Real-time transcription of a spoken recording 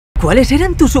¿Cuáles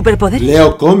eran tus superpoderes?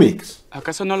 Leo cómics.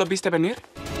 ¿Acaso no lo viste venir?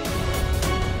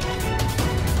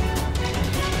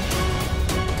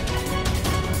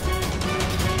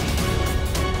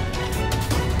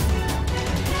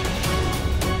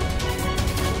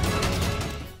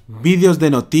 Vídeos de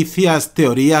noticias,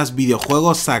 teorías,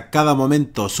 videojuegos a cada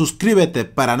momento. Suscríbete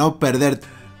para no perderte.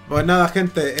 Pues nada,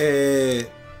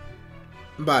 gente.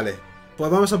 Vale.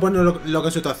 Pues vamos a poner lo que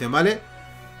es situación, ¿vale?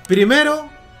 Primero,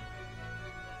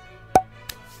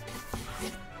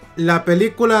 la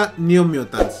película New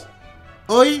Mutants.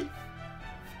 Hoy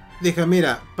dije,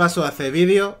 mira, paso a hacer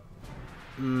vídeo.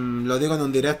 Lo digo en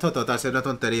un directo, total, es una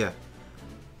tontería.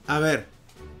 A ver.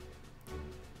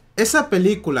 Esa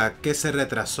película que se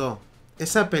retrasó,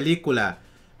 esa película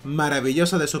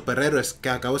maravillosa de superhéroes que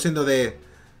acabó siendo de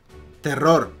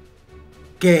terror,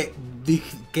 que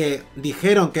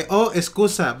dijeron que, oh,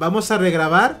 excusa, vamos a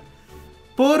regrabar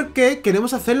porque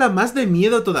queremos hacerla más de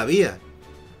miedo todavía.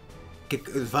 Que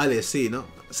vale, sí, ¿no?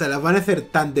 O sea, la van a hacer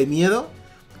tan de miedo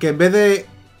que en vez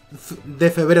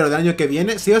de febrero del año que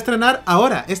viene, se iba a estrenar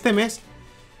ahora, este mes.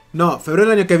 No, febrero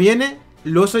del año que viene,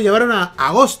 luego se llevaron a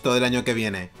agosto del año que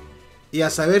viene. Y a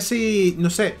saber si, no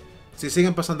sé, si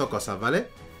siguen pasando cosas, ¿vale?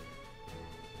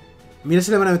 Mira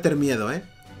si le van a meter miedo, ¿eh?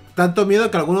 Tanto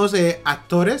miedo que algunos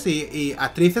actores y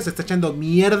actrices están echando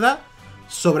mierda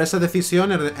sobre esa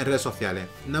decisión en redes sociales.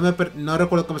 No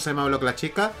recuerdo cómo se llamaba lo que la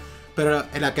chica, pero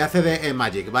en la que hace de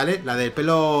Magic, ¿vale? La del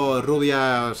pelo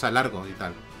rubia, o sea, largo y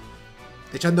tal.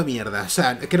 Echando mierda, o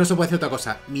sea, es que no se puede decir otra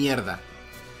cosa, mierda.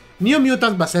 New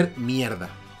Mutants va a ser mierda.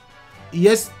 Y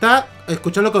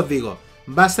escuchad lo que os digo,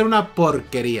 va a ser una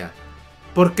porquería.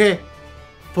 ¿Por qué?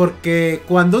 Porque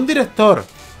cuando un director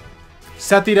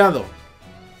se ha tirado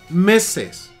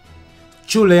meses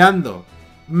chuleando,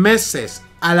 meses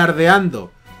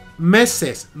alardeando,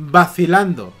 meses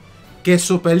vacilando que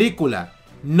su película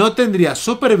no tendría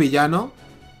supervillano,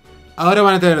 ahora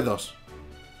van a tener dos.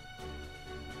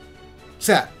 O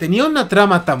sea, tenía una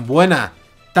trama tan buena,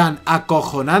 tan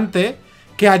acojonante,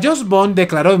 que a Josh Bond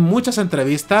declaró en muchas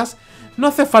entrevistas: no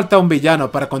hace falta un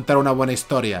villano para contar una buena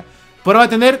historia, pero va a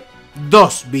tener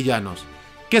dos villanos.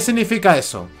 ¿Qué significa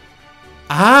eso?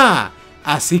 ¡Ah!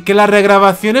 Así que las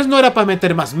regrabaciones no era para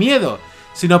meter más miedo,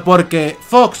 sino porque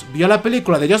Fox vio la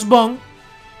película de Josh Bond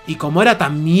y como era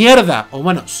tan mierda, o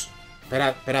bueno,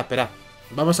 espera,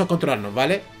 vamos a controlarnos,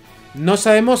 ¿vale? No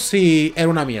sabemos si era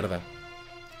una mierda.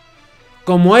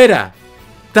 Como era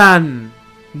tan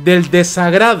del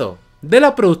desagrado de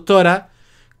la productora,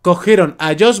 cogieron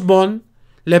a Josh Bond,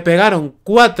 le pegaron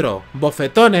 4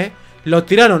 bofetones, lo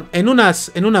tiraron en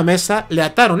una mesa, le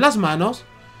ataron las manos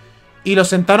y lo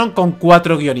sentaron con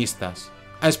 4 guionistas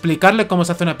a explicarle cómo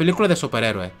se hace una película de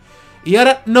superhéroes. Y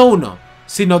ahora no uno,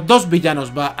 sino 2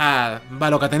 villanos va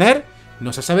lo que a tener.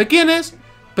 No se sabe quién es,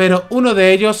 pero uno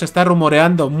de ellos se está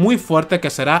rumoreando muy fuerte que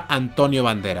será Antonio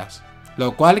Banderas.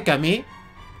 Lo cual que a mí,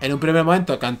 en un primer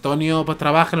momento, que Antonio pues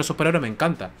trabaje en los superhéroes me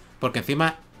encanta. Porque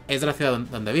encima es de la ciudad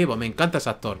donde vivo, me encanta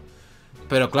ese actor.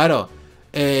 Pero claro,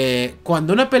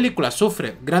 cuando una película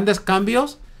sufre grandes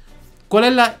cambios,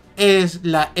 ¿cuál es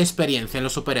la experiencia en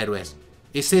los superhéroes?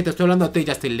 Y sí, te estoy hablando a ti,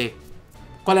 Justin Lee.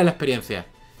 ¿Cuál es la experiencia?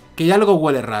 Que ya algo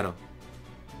huele raro.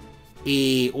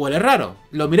 Y huele raro.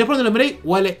 Lo miré por donde lo miré,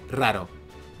 huele raro.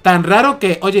 Tan raro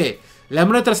que, oye, le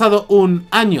hemos retrasado un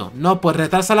año. No, pues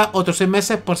retrásala otros 6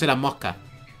 meses por si las moscas.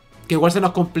 Que igual se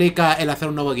nos complica el hacer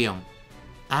un nuevo guión.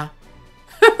 Ah.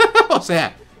 O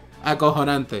sea,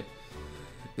 acojonante.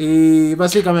 Y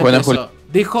básicamente bueno, eso.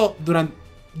 Dijo durante...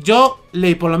 Yo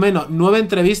leí por lo menos 9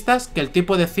 entrevistas que el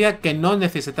tipo decía que no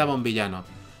necesitaba un villano.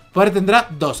 Pues tendrá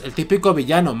 2. El típico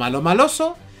villano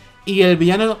malo-maloso y el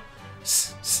villano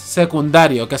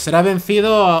secundario, que será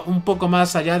vencido un poco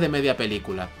más allá de media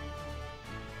película.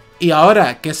 Y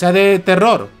ahora que sea de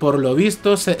terror, por lo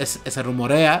visto se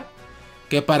rumorea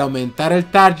que para aumentar el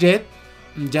target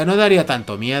ya no daría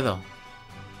tanto miedo.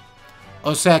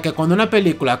 O sea que cuando una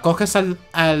película coges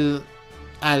al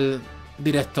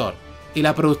director y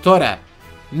la productora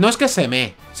no es que se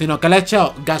mee, sino que le ha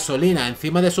echado gasolina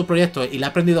encima de su proyecto y le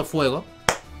ha prendido fuego,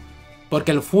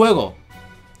 porque el fuego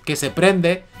que se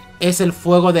prende es el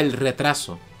fuego del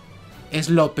retraso. Es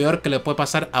lo peor que le puede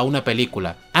pasar a una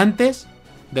película antes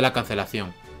de la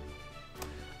cancelación.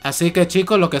 Así que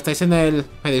chicos, los que estáis en el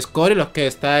Discord y los que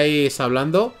estáis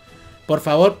hablando, por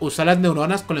favor, usad las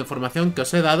neuronas con la información que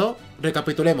os he dado.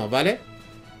 Recapitulemos, ¿vale?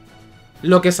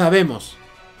 Lo que sabemos.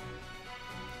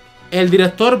 El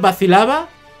director vacilaba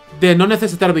de no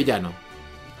necesitar villano.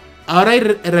 Ahora hay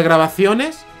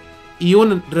regrabaciones y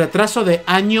un retraso de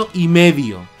 1 año y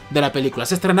medio de la película.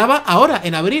 Se estrenaba ahora,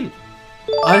 en abril.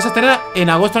 Ahora se estrena en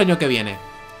agosto del año que viene.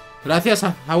 Gracias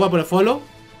a Agua por el follow.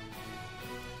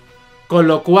 Con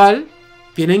lo cual,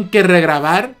 tienen que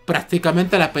regrabar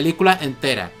prácticamente la película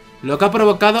entera. Lo que ha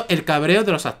provocado el cabreo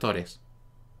de los actores.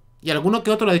 Y alguno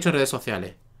que otro lo ha dicho en redes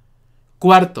sociales.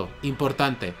 Cuarto,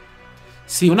 importante.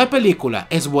 Si una película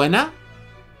es buena,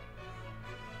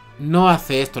 no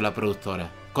hace esto la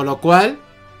productora. Con lo cual,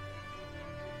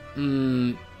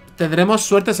 tendremos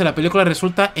suerte si la película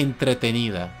resulta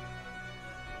entretenida.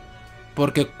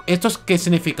 Porque esto es, ¿qué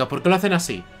significa? ¿Por qué lo hacen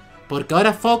así? Porque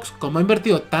ahora Fox, como ha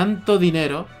invertido tanto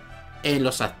dinero en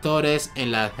los actores,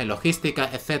 en la logística,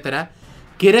 etcétera,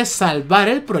 quiere salvar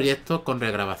el proyecto con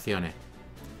regrabaciones.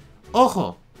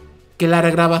 ¡Ojo! ¿Que las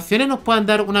regrabaciones nos puedan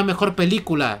dar una mejor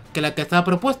película que la que estaba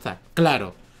propuesta?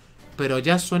 Claro. Pero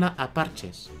ya suena a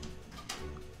parches.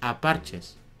 A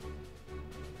parches.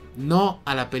 No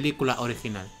a la película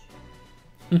original.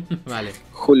 Vale.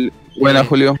 Buena,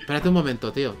 Julio. Espérate un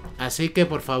momento, tío. Así que,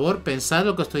 por favor, pensad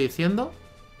lo que estoy diciendo.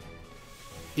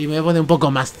 Y me voy a poner un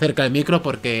poco más cerca del micro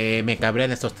porque me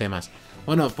cabrean estos temas.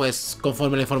 Bueno, pues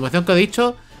conforme la información que he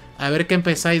dicho, a ver qué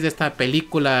pensáis de esta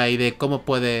película y de cómo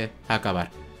puede acabar.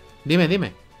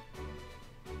 Dime.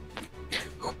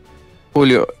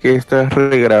 Julio, que estas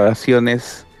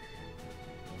regrabaciones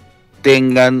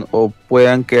tengan o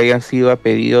puedan que hayan sido a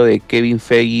pedido de Kevin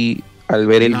Feige al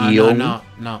ver el guión.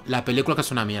 No. La película que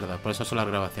es una mierda, por eso son las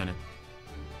grabaciones.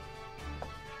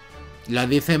 Las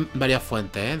dicen varias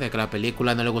fuentes, ¿eh? De que la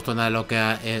película no le gustó nada lo que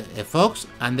a Fox,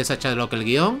 han desechado lo que el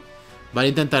guión, van a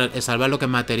intentar salvar lo que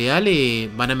es material y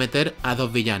van a meter a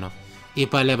 2 villanos. Y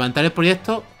para levantar el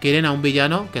proyecto quieren a un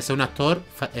villano que sea un actor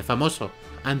famoso,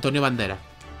 Antonio Banderas.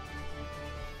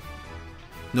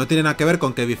 No tiene nada que ver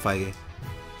con Kevin Feige.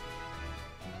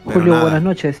 Julio, buenas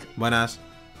noches. Buenas.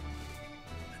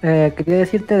 Quería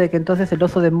decirte de que entonces el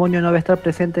oso demonio no va a estar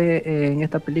presente en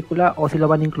esta película o si lo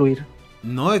van a incluir.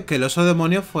 No, es que el oso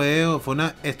demonio fue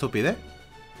una estupidez.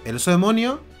 El oso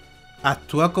demonio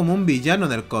actúa como un villano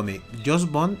del cómic. Joss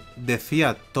Bond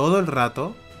decía todo el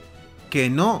rato que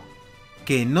no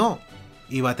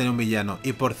iba a tener un villano.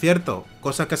 Y por cierto,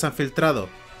 cosas que se han filtrado,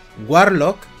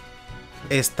 Warlock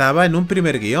estaba en un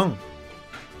primer guión,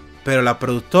 pero la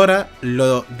productora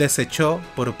lo desechó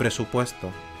por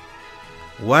presupuesto.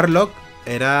 Warlock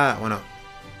era, bueno,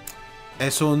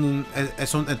 es un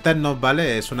Eterno,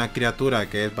 ¿vale? Es una criatura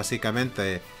que es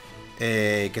básicamente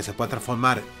que se puede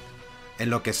transformar en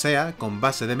lo que sea con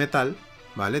base de metal,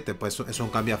 ¿vale? Es un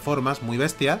cambiaformas muy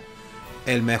bestia.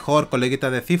 El mejor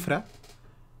coleguita de Cifra.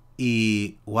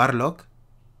 Y Warlock,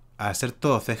 al ser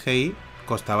todo CGI,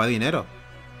 costaba dinero.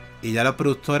 Y ya la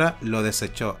productora lo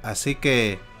desechó. Así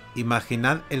que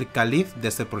imaginad el caliz de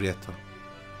este proyecto.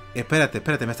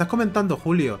 Espérate, me estás comentando,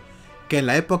 Julio, que en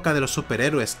la época de los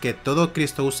superhéroes, que todo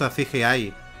Cristo usa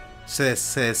CGI, se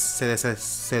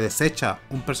desecha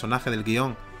un personaje del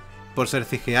guión por ser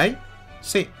CGI.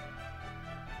 Sí.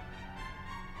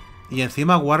 Y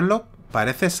encima Warlock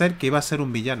parece ser que iba a ser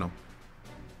un villano.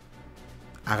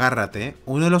 Agárrate, ¿eh?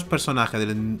 Uno de los personajes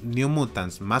de New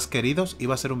Mutants más queridos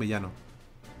iba a ser un villano.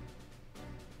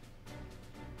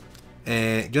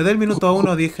 Yo del minuto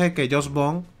 1 dije que Joss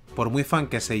Bond, por muy fan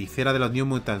que se hiciera de los New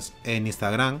Mutants en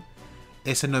Instagram,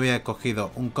 ese no había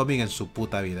cogido un cómic en su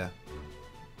puta vida.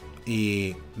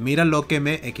 Y mira lo que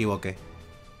me equivoqué.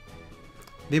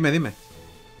 Dime.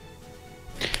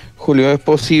 Julio, ¿es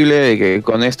posible de que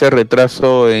con este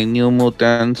retraso en New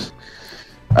Mutants,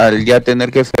 al ya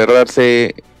tener que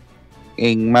cerrarse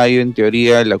en mayo, en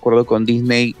teoría, el acuerdo con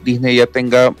Disney ya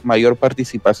tenga mayor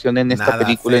participación en esta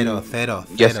película? Cero,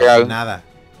 nada.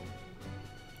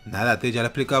 Nada, tío, ya lo he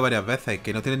explicado varias veces,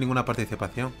 que no tiene ninguna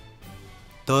participación.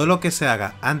 Todo lo que se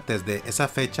haga antes de esa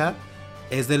fecha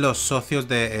es de los socios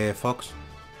de Fox.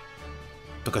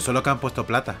 Porque son los que han puesto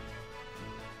plata.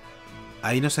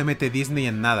 Ahí no se mete Disney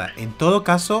en nada. En todo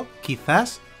caso,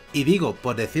 quizás, y digo,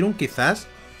 por decir un quizás,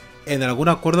 en algún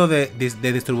acuerdo de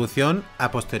distribución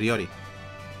a posteriori.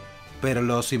 Pero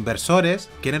los inversores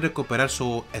quieren recuperar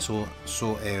su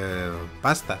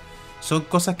pasta. Son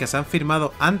cosas que se han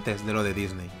firmado antes de lo de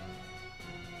Disney.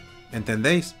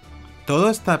 ¿Entendéis? Toda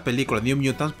esta película, New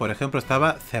Mutants, por ejemplo,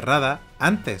 estaba cerrada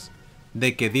antes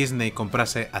de que Disney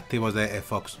comprase activos de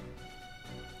Fox.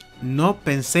 No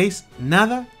penséis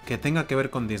nada que tenga que ver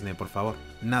con Disney, por favor.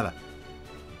 Nada.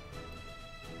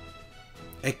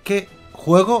 Es que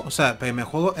me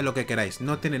juego en lo que queráis.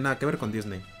 No tiene nada que ver con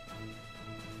Disney.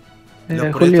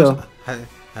 Los proyectos Julio,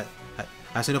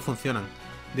 así no funcionan.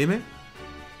 Dime.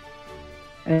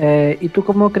 ¿Y tú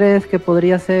cómo crees que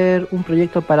podría ser un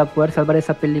proyecto para poder salvar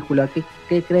esa película?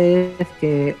 ¿Qué crees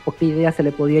que o qué idea se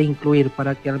le podía incluir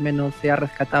para que al menos sea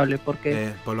rescatable?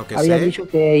 Porque Por lo que habían sé, dicho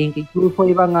que incluso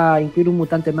iban a incluir un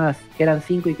mutante más, que eran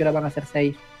 5 y que ahora van a ser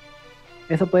 6.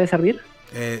 ¿Eso puede servir?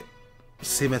 eh,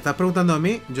 si me estás preguntando a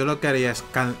mí, yo lo que haría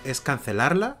es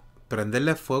cancelarla,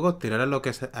 prenderle fuego, tirarla a lo que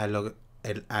es,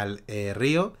 al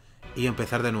río y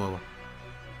empezar de nuevo.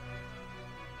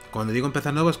 Cuando digo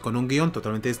empezar de nuevo es con un guión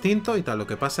totalmente distinto y tal. Lo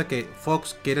que pasa es que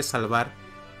Fox quiere salvar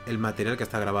el material que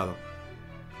está grabado.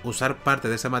 Usar parte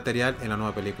de ese material en la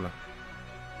nueva película.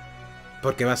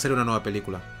 Porque va a ser una nueva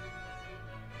película.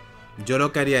 Yo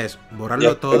lo que haría es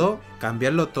borrarlo todo,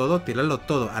 cambiarlo todo, tirarlo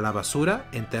todo a la basura,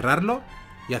 enterrarlo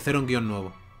y hacer un guión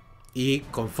nuevo. Y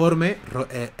conforme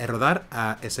rodar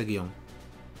a ese guión.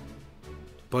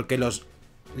 Porque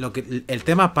el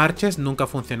tema parches nunca ha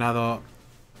funcionado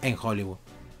en Hollywood.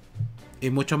 Y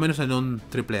mucho menos en un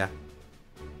AAA.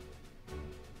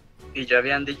 Y ya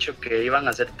habían dicho que iban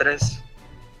a ser 3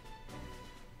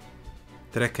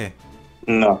 ¿Tres qué?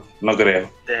 No, no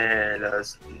creo. de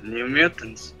los New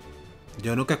Mutants.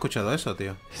 Yo nunca he escuchado eso,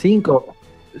 tío. 5.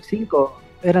 5.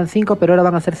 Eran 5, pero ahora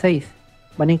van a ser 6.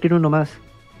 Van a incluir uno más.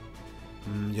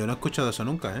 Yo no he escuchado eso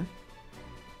nunca, ¿eh?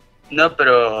 No,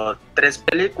 pero 3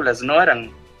 películas no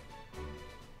eran.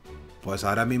 Pues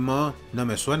ahora mismo no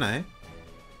me suena, ¿eh?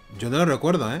 Yo no lo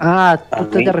recuerdo, ¿eh? Ah, ¿A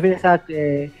tú mí? te refieres a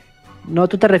que... No,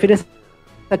 tú te refieres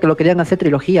a que lo querían hacer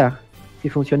trilogía. Si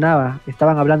funcionaba.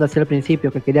 Estaban hablando así al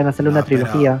principio, que querían hacerle una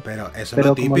trilogía. Pero eso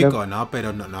Pero es lo como típico, ¿no?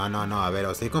 Pero no, a ver,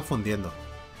 os estoy confundiendo.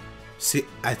 Si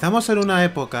estamos en una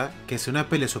época que si una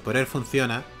peli superior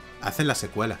funciona, hacen la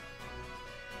secuela.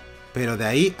 Pero de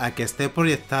ahí a que esté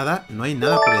proyectada, no hay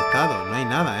nada proyectado, no hay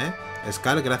nada, ¿eh?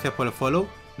 Scar, gracias por el follow,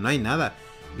 no hay nada.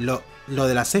 Lo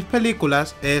de las 6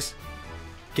 películas es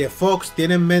que Fox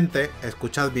tiene en mente,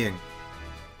 escuchad bien.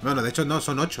 Bueno, de hecho no,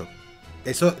 son 8.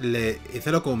 Eso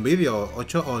hícelo con un vídeo,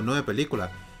 8 o 9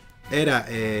 películas. Era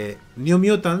New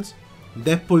Mutants,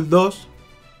 Deadpool 2,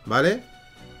 ¿vale?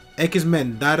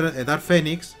 X-Men Dark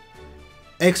Phoenix,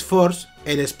 X-Force,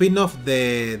 el spin-off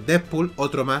de Deadpool,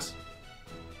 otro más,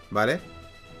 ¿vale?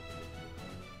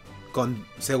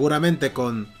 Seguramente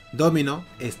con Domino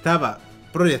estaba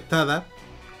proyectada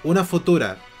una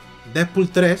futura Deadpool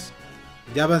 3,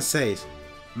 ya van 6.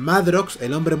 Madrox,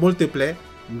 el hombre múltiple,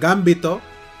 Gambito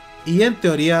y en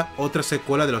teoría otra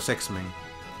secuela de los X-Men.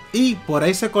 Y por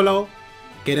ahí se coló,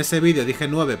 que en ese vídeo dije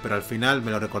 9, pero al final me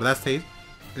lo recordasteis,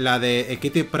 la de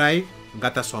Kitty Pryde,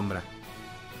 Gata Sombra.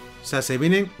 O sea, se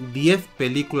vienen 10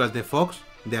 películas de Fox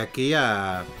de aquí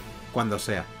a cuando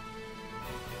sea.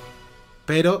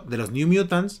 Pero de los New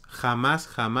Mutants, jamás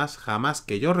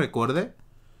que yo recuerde,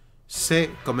 se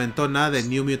comentó nada de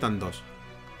New Mutant 2.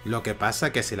 Lo que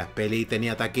pasa que si la peli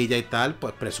tenía taquilla y tal,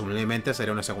 pues presumiblemente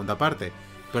sería una segunda parte.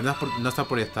 Pero no está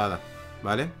proyectada,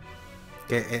 ¿vale?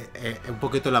 Que es un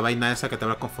poquito la vaina esa que te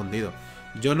habrás confundido.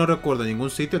 Yo no recuerdo ningún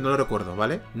sitio, no lo recuerdo,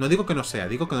 ¿vale? No digo que no sea,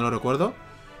 digo que no lo recuerdo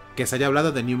que se haya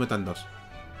hablado de New Mutant 2.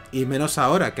 Y menos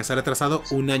ahora, que se ha retrasado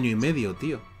 1 año y medio,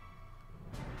 tío.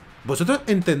 ¿Vosotros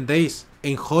entendéis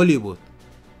en Hollywood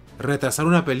retrasar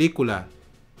una película?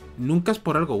 Nunca es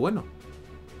por algo bueno.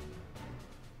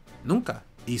 Nunca.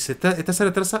 Y esta se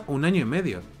retrasa 1 año y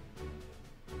medio.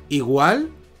 Igual,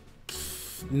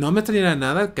 no me extrañaría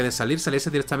nada que de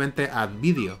saliese directamente a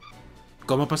vídeo.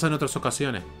 Como pasa en otras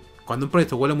ocasiones. Cuando un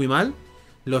proyecto huele muy mal,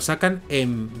 lo sacan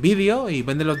en vídeo y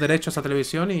venden los derechos a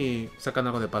televisión y sacan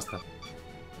algo de pasta.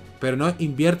 Pero no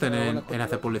invierten en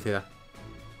hacer publicidad.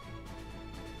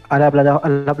 A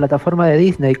la plataforma de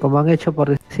Disney, como han hecho por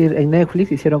decir en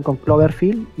Netflix, hicieron con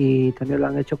Cloverfield y también lo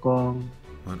han hecho con...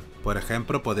 Bueno, por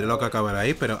ejemplo, podría lo que acabar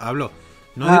ahí, pero hablo...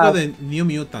 No digo de New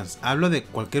Mutants, hablo de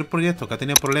cualquier proyecto que ha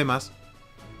tenido problemas.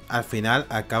 Al final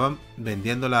acaban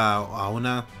vendiéndola a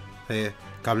una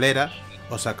cablera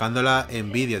o sacándola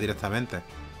en vídeo directamente.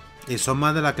 Y son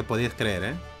más de las que podéis creer,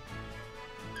 ¿eh?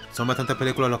 Son bastantes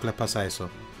películas a los que les pasa eso.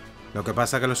 Lo que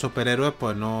pasa es que los superhéroes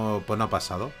pues no ha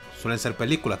pasado. Suelen ser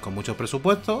películas con mucho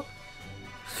presupuesto.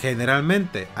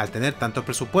 Generalmente, al tener tanto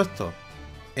presupuesto,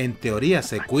 en teoría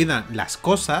se cuidan las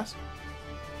cosas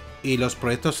y los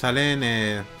proyectos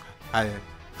salen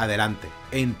adelante,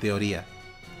 en teoría.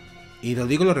 Y lo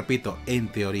digo y lo repito, en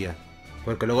teoría.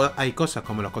 Porque luego hay cosas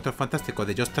como los Cuatro Fantásticos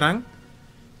de Josh Trank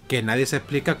que nadie se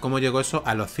explica cómo llegó eso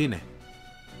a los cines.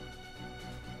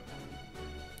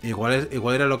 Igual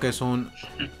era lo que es un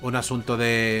asunto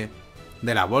de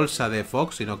la bolsa de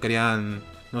Fox y no querían,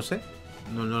 no sé,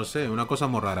 no sé, una cosa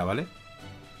muy rara, ¿vale?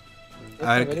 A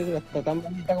Esta ver, película está tan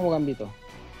maldita como Gambito.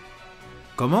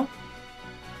 ¿cómo?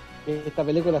 Esta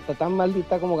película está tan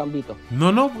maldita como Gambito.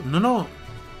 No.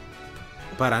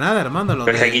 Para nada, hermano.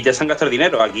 Pero es que aquí ya se han gastado el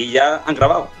dinero, aquí ya han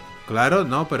grabado. Claro,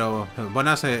 no, pero...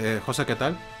 Buenas, José, ¿qué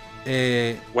tal?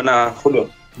 Buenas, Julio.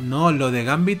 No, lo de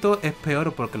Gambito es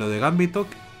peor, porque lo de Gambito,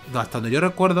 hasta donde yo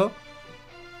recuerdo,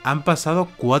 han pasado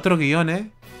 4 guiones,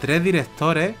 3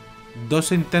 directores,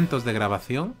 2 intentos de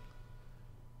grabación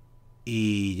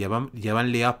y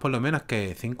llevan liados por lo menos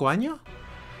que 5 años.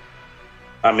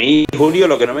 A mí, Julio,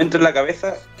 lo que no me entra en la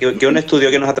cabeza que un estudio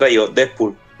que nos ha traído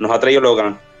Deadpool, nos ha traído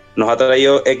Logan, nos ha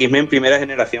traído X-Men primera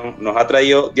generación, nos ha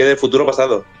traído Día del Futuro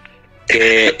Pasado,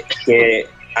 que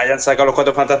hayan sacado los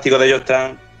 4 fantásticos de ellos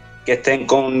que estén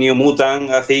con New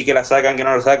Mutants, así, que la sacan, que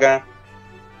no la sacan,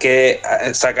 que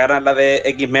sacaran la de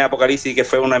X-Men Apocalipsis, que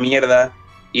fue una mierda,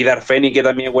 y Dark Phoenix, que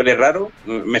también huele raro,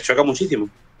 me choca muchísimo.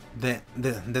 De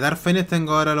Dark Phoenix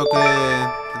tengo ahora lo que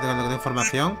tengo de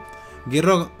información.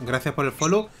 Guirro, gracias por el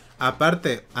follow.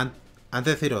 Aparte, antes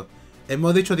de deciros,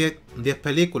 hemos dicho 10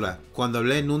 películas cuando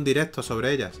hablé en un directo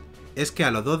sobre ellas. Es que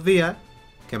a los 2 días,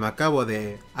 que me acabo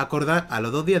de acordar, a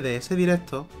los 2 días de ese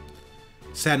directo,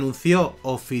 se anunció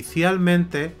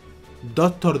oficialmente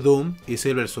Doctor Doom y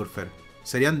Silver Surfer.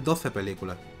 Serían 12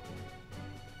 películas.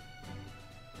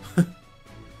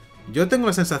 Yo tengo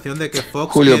la sensación de que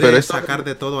Fox quiere sacar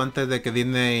de todo antes de que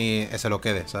Disney se lo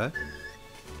quede, ¿sabes?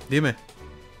 Dime.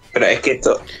 Pero es que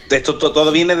esto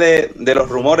todo viene de los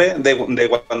rumores de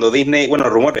cuando Disney... Bueno,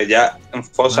 rumores, ya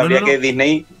Fox sabía que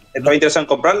Disney estaba interesado en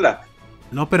comprarla.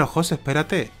 No, pero José,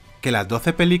 espérate, que las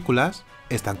 12 películas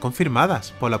están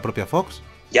confirmadas por la propia Fox.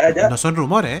 Ya. No son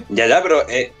rumores, ¿eh? Ya, pero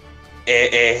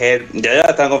ya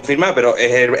están confirmadas, pero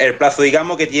es el plazo,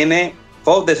 digamos, que tiene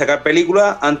Fox de sacar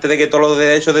películas antes de que todos los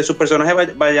derechos de sus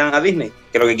personajes vayan a Disney,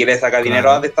 que lo que quiere es sacar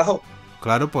dinero a destajo.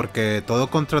 Claro, porque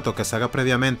todo contrato que se haga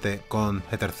previamente con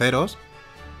terceros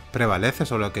prevalece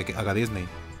sobre lo que haga Disney.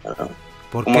 Claro.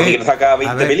 ¿Por ¿Cómo qué? que saca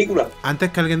 20 películas?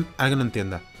 Antes que alguien lo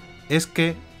entienda, es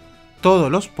que todos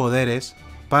los poderes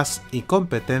y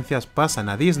competencias pasan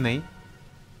a Disney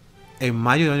en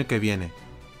mayo del año que viene.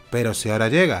 Pero si ahora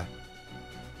llega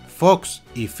Fox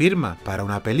y firma para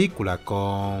una película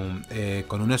con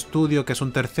un estudio que es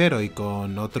un tercero y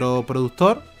con otro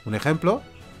productor, un ejemplo,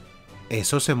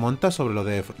 eso se monta sobre lo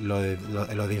de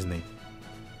Disney.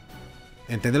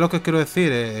 ¿Entendés lo que os quiero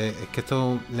decir? Es que esto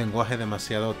es un lenguaje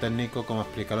demasiado técnico como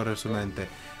explicarlo resumidamente.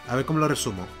 A ver cómo lo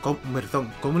resumo.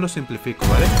 ¿Cómo lo simplifico,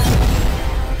 vale?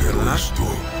 Pero esto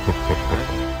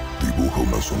dibuja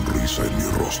una sonrisa en mi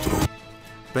rostro.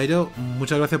 Pero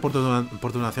muchas gracias por tu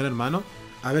donación, hermano.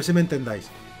 A ver si me entendáis.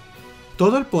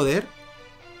 Todo el poder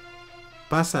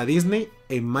pasa a Disney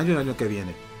en mayo del año que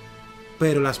viene.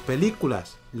 Pero las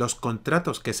películas, los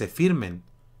contratos que se firmen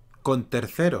con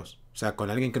terceros, o sea,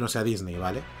 con alguien que no sea Disney,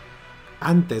 ¿vale?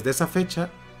 Antes de esa fecha,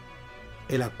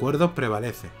 el acuerdo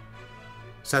prevalece.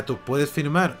 O sea, tú puedes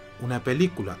firmar una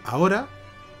película ahora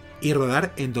y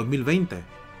rodar en 2020.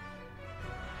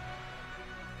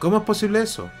 ¿Cómo es posible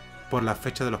eso? Por la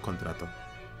fecha de los contratos.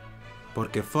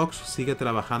 Porque Fox sigue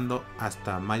trabajando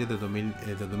hasta mayo de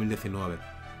 2019.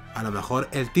 A lo mejor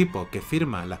el tipo que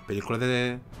firma las películas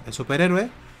de superhéroes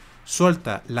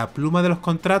suelta la pluma de los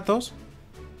contratos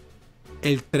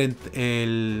el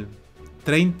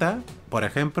 30, por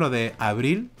ejemplo, de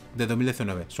abril de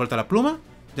 2019. Suelta la pluma,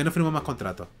 ya no firma más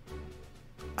contratos.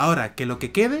 Ahora, que lo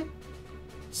que quede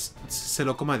se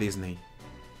lo coma Disney.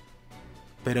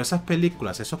 Pero esas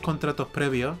películas, esos contratos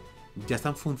previos ya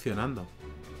están funcionando.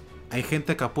 Hay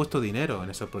gente que ha puesto dinero en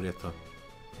esos proyectos.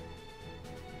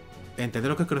 ¿Entendés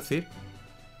lo que quiero decir?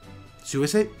 Si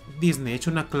hubiese Disney hecho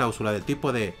una cláusula del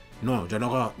tipo de no, ya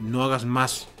no hagas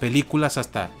más películas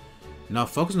hasta... No,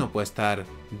 Fox no puede estar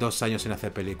 2 años sin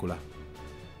hacer películas.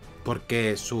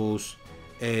 Porque sus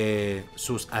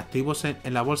activos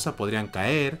en la bolsa podrían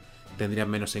caer, tendrían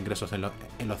menos ingresos en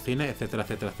los cines, etcétera,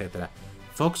 etcétera, etcétera.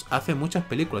 Fox hace muchas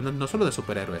películas, no solo de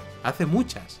superhéroes, hace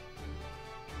muchas.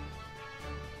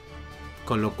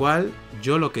 Con lo cual,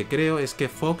 yo lo que creo es que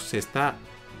Fox está...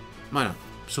 Bueno,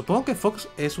 supongo que Fox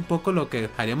es un poco lo que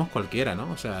haríamos cualquiera, ¿no?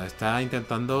 O sea, está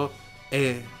intentando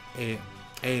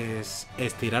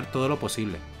estirar todo lo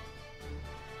posible.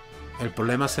 El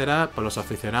problema será por los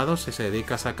aficionados si se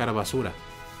dedica a sacar basura.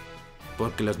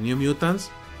 Porque los New Mutants,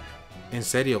 en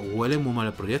serio, huelen muy mal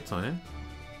el proyecto, ¿eh?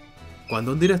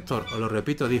 Cuando un director, os lo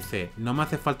repito, dice no me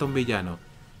hace falta un villano,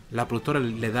 la productora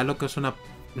le da lo que es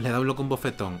le da un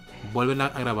bofetón, vuelven a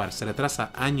grabar, se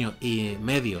retrasa año y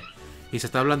medio y se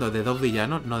está hablando de 2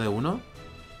 villanos, no de 1.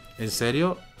 En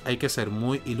serio, hay que ser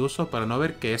muy iluso para no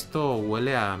ver que esto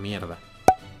huele a mierda.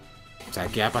 O sea,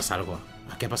 aquí pasa algo.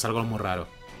 Aquí pasa algo muy raro.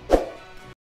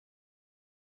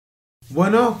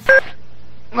 Bueno.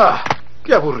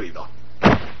 ¡Qué aburrido!